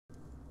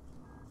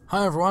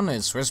Hi everyone,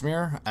 it's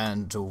Rizmir,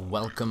 and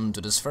welcome to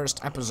this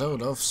first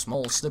episode of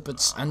Small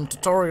Snippets and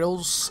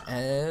Tutorials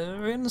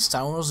in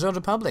Star Wars: The Old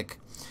Republic.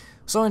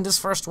 So in this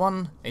first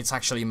one, it's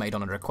actually made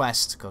on a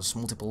request, because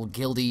multiple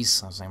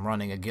guildies, as I'm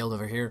running a guild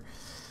over here,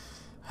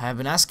 have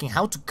been asking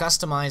how to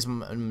customize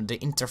the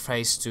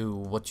interface to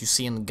what you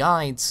see in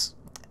guides,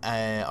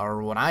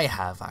 or what I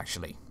have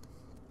actually.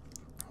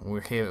 We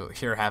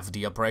here have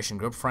the operation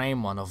group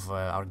frame. One of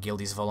our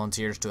guildies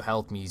volunteers to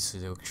help me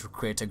to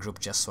create a group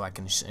just so I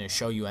can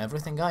show you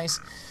everything, guys.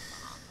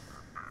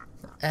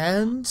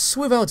 And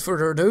without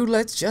further ado,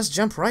 let's just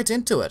jump right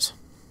into it.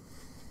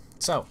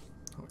 So,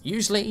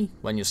 usually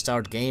when you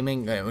start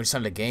gaming, when you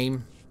start a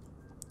game,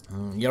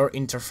 your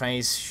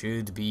interface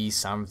should be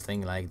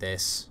something like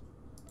this.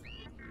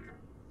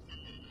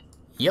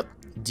 Yep,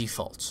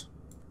 default.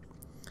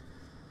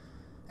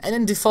 And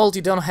in default,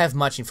 you don't have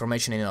much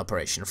information in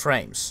operation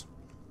frames.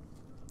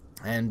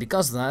 And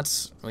because of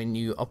that, when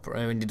you're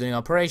doing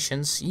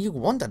operations, you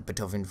want that bit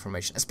of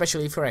information,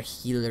 especially if you're a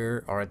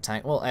healer or a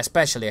tank. Well,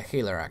 especially a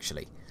healer,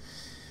 actually.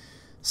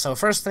 So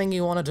first thing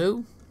you want to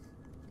do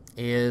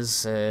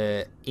is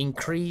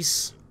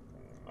increase.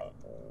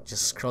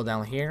 Just scroll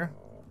down here.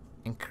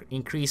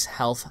 Increase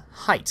health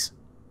height.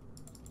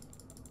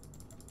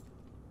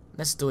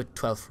 Let's do it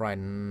 12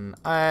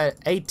 right.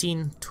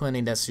 18,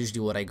 20. That's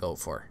usually what I go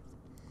for.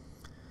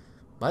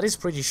 But it's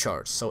pretty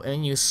short, so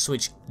when you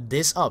switch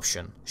this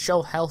option,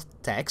 show health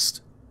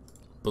text,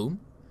 boom,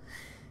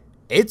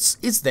 it's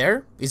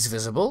there, it's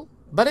visible,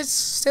 but it's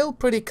still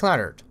pretty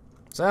cluttered.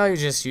 So you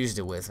just use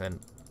the width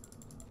and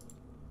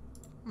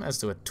let's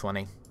do it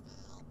 20.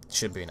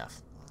 Should be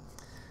enough.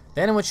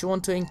 Then what you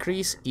want to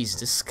increase is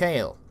the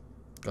scale,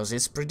 because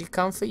it's pretty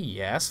comfy,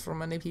 yes, for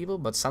many people,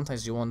 but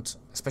sometimes you want,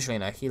 especially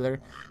in a healer,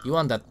 you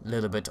want that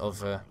little bit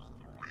of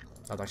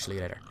not actually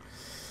later.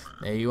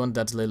 You want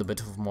that little bit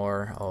of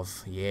more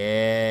of,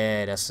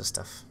 yeah, that's the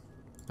stuff.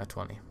 Not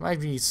 20.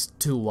 Maybe it's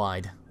too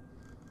wide.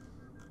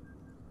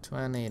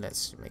 20,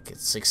 let's make it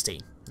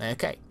 16.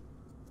 Okay.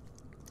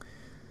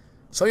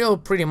 So you'll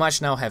pretty much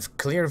now have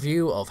clear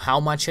view of how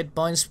much hit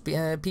points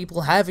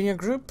people have in your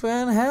group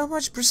and how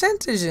much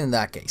percentage in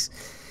that case.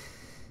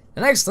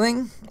 The next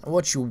thing,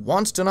 what you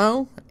want to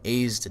know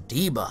is the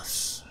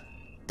debuffs.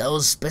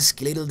 Those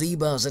pesky little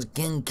debuffs that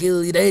can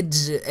kill you dead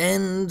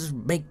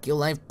and make your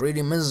life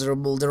pretty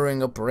miserable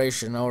during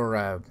operation or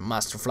a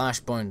master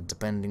flashpoint,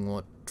 depending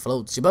what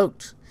floats your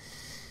boat.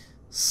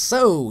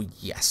 So,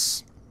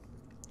 yes.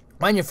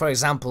 When you're, for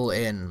example,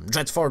 in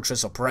Dread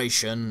Fortress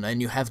operation and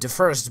you have the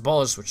first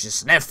boss, which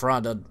is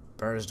Nephra that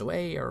burns the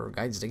way or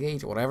guides the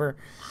gate or whatever,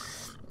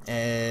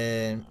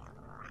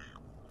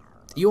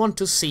 you want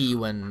to see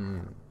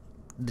when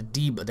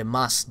the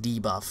mass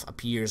debuff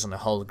appears on the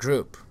whole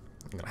group.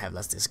 You're gonna have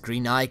this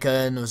green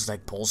icon who's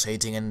like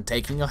pulsating and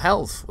taking your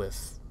health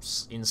with,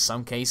 in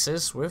some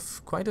cases,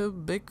 with quite a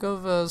big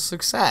of a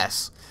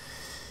success.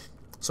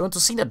 So you want to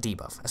see that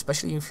debuff,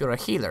 especially if you're a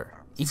healer.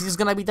 If it's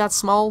gonna be that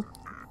small,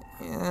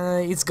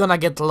 it's gonna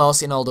get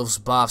lost in all those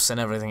buffs and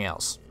everything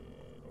else.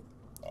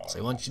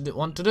 So what you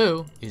want to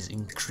do is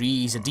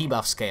increase the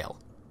debuff scale.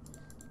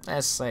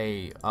 Let's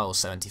say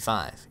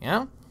 75,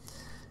 yeah?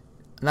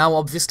 Now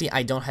obviously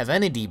I don't have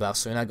any debuffs,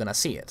 so you're not gonna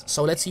see it.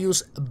 So let's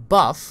use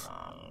buff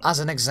as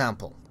an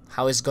example,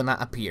 how it's gonna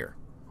appear.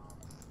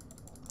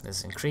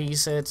 Let's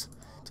increase it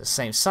to the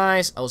same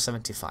size,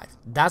 75.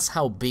 That's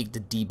how big the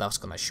debuff's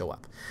gonna show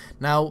up.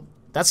 Now,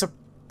 that's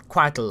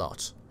quite a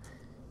lot.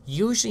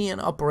 Usually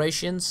in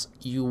operations,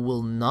 you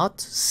will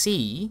not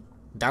see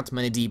that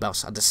many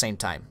debuffs at the same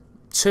time.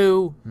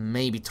 2,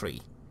 maybe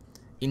 3.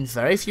 In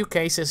very few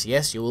cases,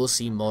 yes, you will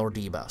see more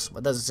debuffs,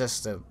 but that's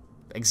just an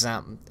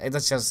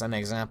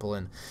example.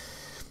 And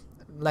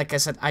like I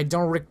said, I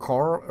don't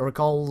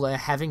recall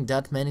having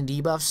that many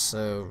debuffs,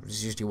 so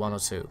it's usually 1 or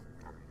 2.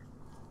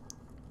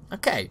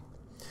 Okay.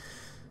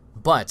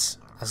 But,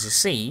 as you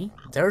see,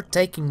 they're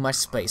taking much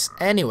space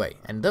anyway,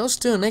 and those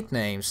two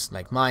nicknames,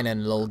 like mine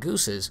and Lol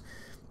Goose's,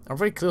 are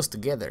very close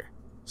together.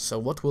 So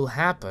what will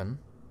happen,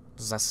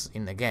 that's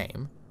in the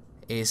game,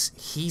 is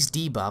his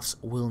debuffs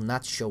will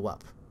not show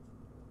up.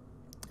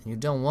 And you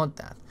don't want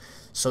that.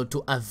 So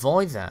to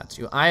avoid that,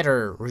 you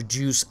either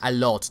reduce a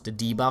lot the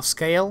debuff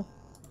scale,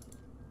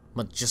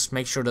 but just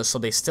make sure that so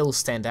they still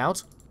stand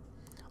out,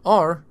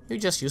 or you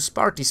just use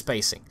party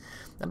spacing.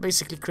 That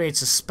basically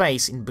creates a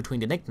space in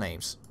between the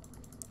nicknames.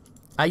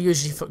 I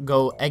usually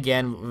go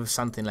again with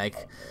something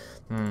like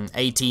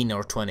 18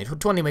 or 20.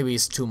 20 maybe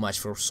is too much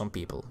for some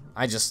people.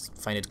 I just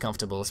find it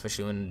comfortable,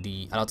 especially when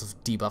a lot of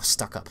debuffs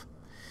stack up.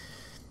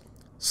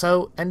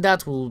 So, and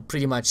that will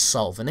pretty much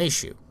solve an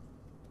issue.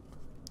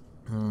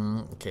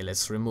 Okay,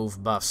 let's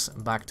remove buffs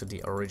back to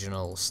the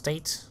original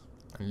state.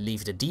 And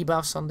leave the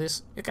debuffs on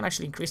this. You can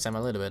actually increase them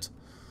a little bit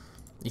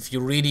if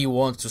you really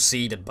want to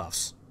see the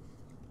buffs.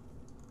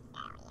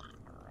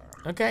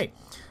 Okay,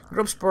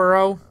 groups per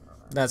row,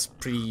 that's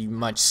pretty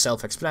much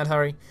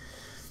self-explanatory.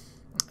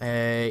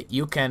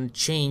 You can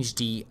change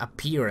the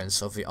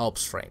appearance of the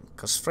ops frame,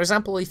 because for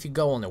example, if you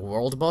go on a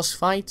world boss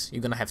fight,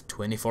 you're gonna have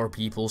 24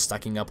 people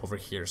stacking up over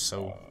here,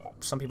 so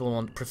some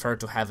people prefer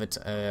to have it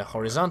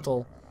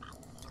horizontal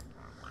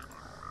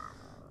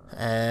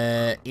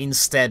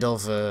instead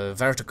of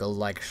vertical,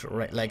 like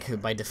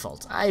by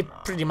default. I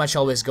pretty much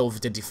always go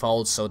with the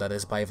default, so that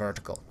is by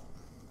vertical.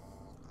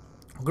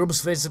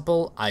 Groups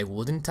visible, I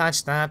wouldn't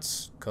touch that,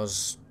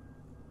 because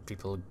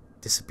people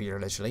disappear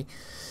literally.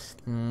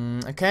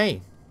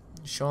 Okay,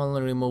 show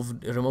only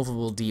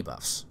removable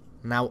debuffs.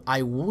 Now,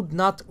 I would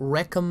not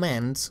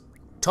recommend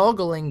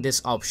toggling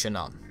this option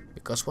on,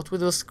 because what will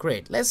this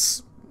create?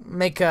 Let's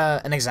make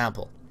an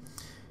example.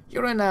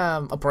 You're in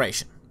an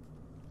operation.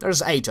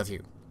 There's 8 of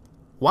you.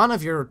 One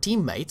of your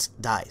teammates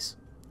dies,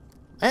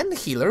 and the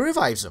healer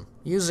revives him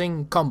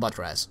using combat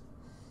res.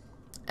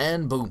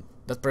 And boom,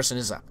 that person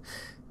is up.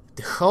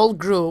 The whole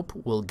group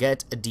will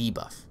get a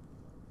debuff,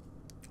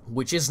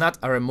 which is not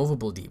a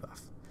removable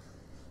debuff.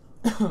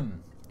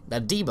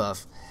 That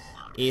debuff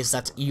is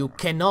that you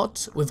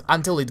cannot,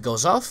 until it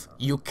goes off,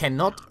 you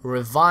cannot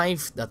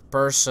revive that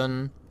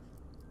person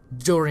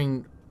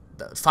during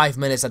the 5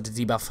 minutes that the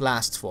debuff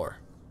lasts for.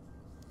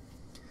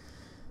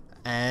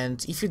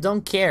 And if you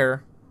don't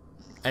care,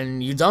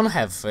 and you don't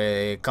have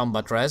a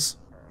combat res,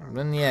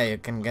 then yeah, you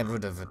can get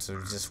rid of it. So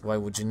just why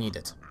would you need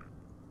it?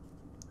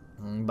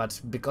 But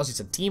because it's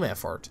a team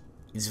effort,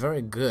 it's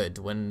very good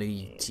when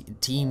the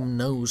team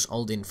knows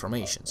all the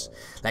informations.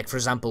 Like, for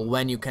example,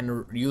 when you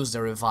can use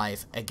the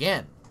revive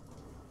again.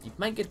 It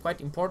might get quite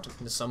important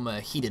in some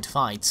heated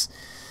fights,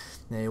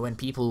 when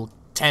people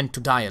tend to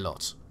die a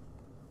lot.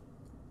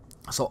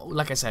 So,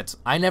 like I said,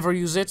 I never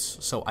use it,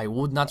 so I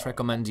would not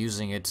recommend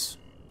using it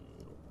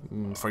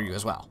for you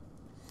as well.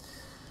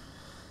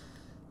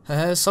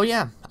 So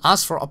yeah,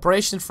 as for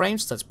operation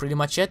frames, that's pretty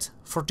much it.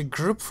 For the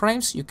group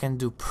frames, you can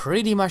do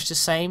pretty much the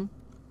same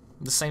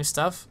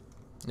stuff.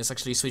 Let's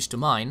actually switch to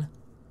mine,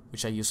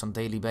 which I use on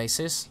daily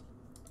basis.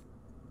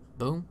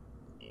 Boom.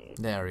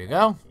 There you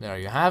go. There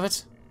you have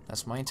it.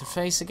 That's my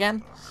interface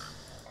again.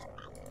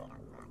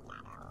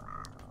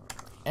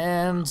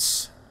 And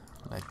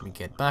let me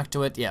get back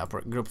to it. Yeah,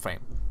 group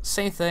frame.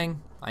 Same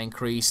thing. I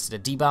increased the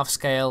debuff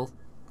scale.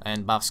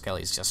 And buff scale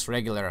is just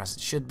regular as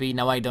it should be.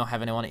 Now I don't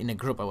have anyone in a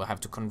group, I will have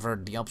to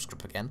convert the ops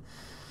group again.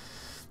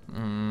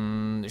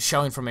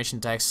 Show information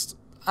text.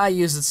 I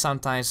use it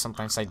sometimes,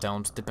 sometimes I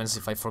don't. Depends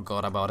if I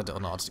forgot about it or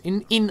not.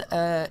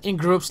 In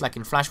groups, like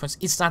in Flashpoints,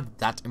 it's not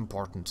that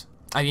important.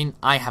 I mean,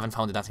 I haven't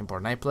found it that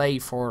important. I play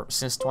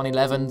since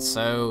 2011,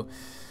 so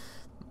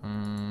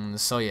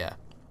so yeah.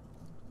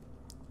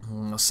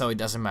 So it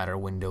doesn't matter.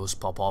 Windows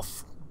pop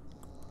off.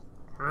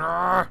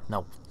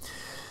 No.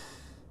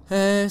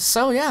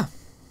 So yeah.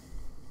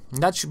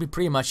 That should be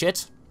pretty much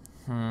it.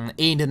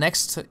 In the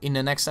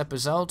next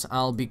episode,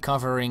 I'll be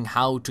covering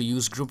how to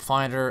use Group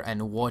Finder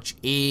and what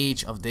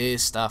each of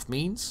this stuff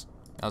means.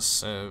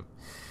 As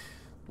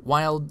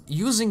while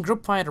using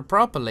Group Finder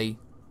properly,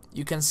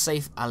 you can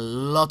save a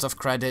lot of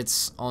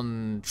credits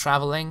on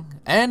traveling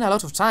and a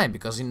lot of time,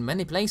 because in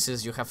many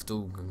places you have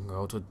to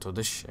go to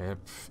the ship,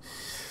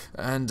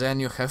 and then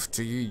you have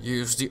to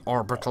use the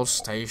orbital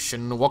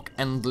station, walk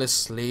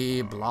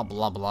endlessly, blah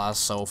blah blah,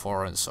 so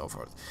forth and so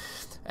forth.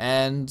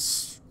 And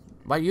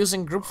by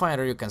using Group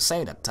Finder, you can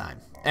save that time.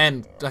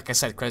 And like I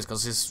said, credits,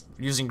 because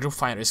using Group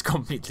Finder is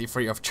completely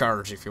free of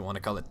charge, if you want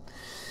to call it.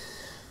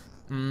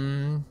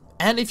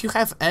 And if you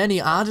have any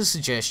other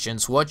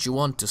suggestions, what you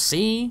want to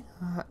see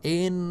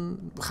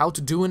in how to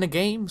do in a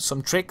game,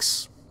 some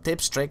tricks,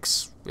 tips,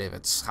 tricks, if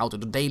it's how to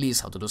do dailies,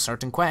 how to do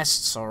certain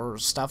quests or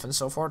stuff and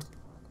so forth,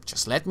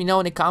 just let me know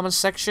in the comments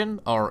section.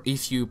 Or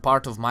if you're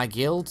part of my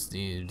guild,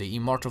 the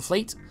Immortal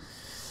Fleet,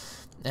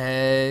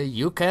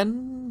 you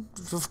can,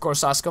 of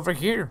course, ask over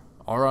here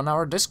or on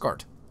our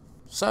Discord.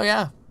 So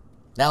yeah,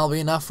 that'll be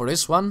enough for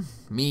this one.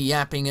 Me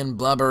yapping and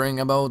blubbering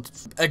about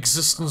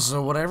existence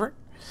or whatever.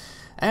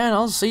 And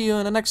I'll see you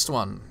in the next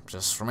one.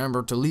 Just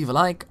remember to leave a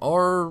like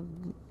or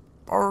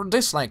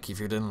dislike if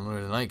you didn't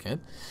really like it.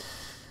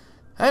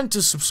 And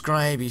to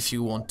subscribe if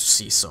you want to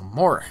see some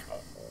more.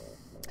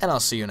 And I'll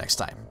see you next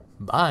time.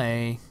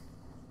 Bye.